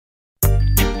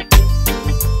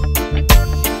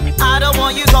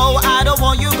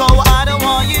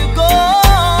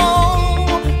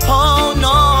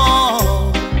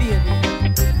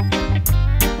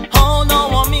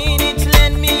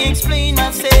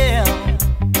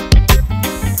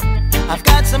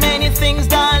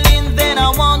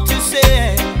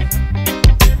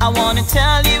wanna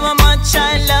tell you how much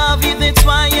I love you, that's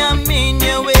why I'm in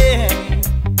your way.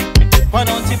 Why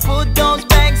don't you put those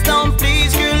bags down,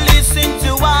 please, girl, listen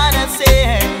to what I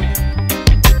say.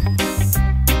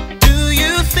 Do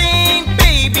you think,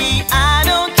 baby, I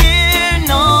don't care?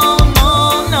 No,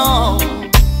 no, no.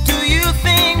 Do you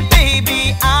think,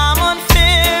 baby, I'm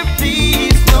unfair?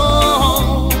 Please,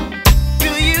 no.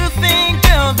 Do you think,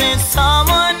 girl, there's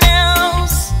someone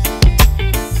else?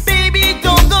 Baby,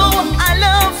 don't go, I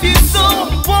love you so.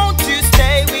 Won't you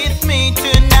stay with me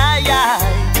tonight?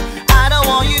 I don't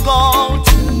want you go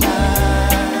tonight.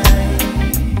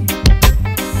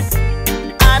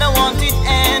 I don't want it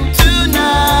end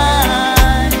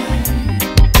tonight.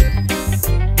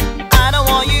 I don't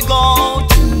want you go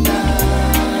tonight.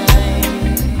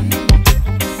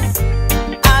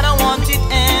 I don't want it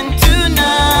end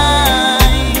tonight.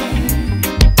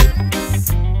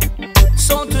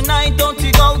 So tonight, don't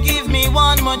you go, give me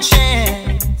one more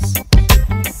chance.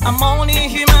 I'm only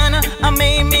human, I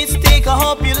made mistake, I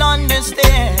hope you'll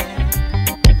understand.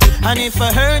 And if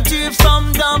I hurt you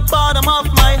from the bottom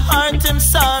of my heart, I'm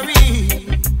sorry.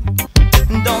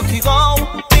 Don't you go,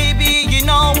 baby, you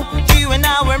know, you and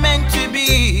I were meant to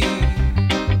be.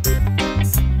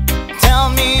 Tell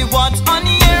me what's on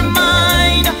your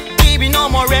mind, baby, no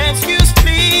more excuse,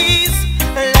 please.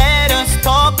 Let us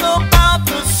talk about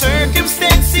the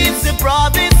circumstances that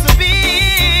brought this to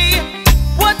be.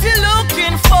 What you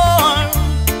looking for?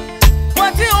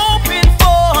 What you hoping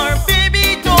for?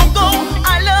 Baby, don't go,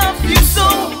 I love you so.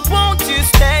 Won't you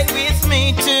stay with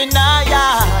me too?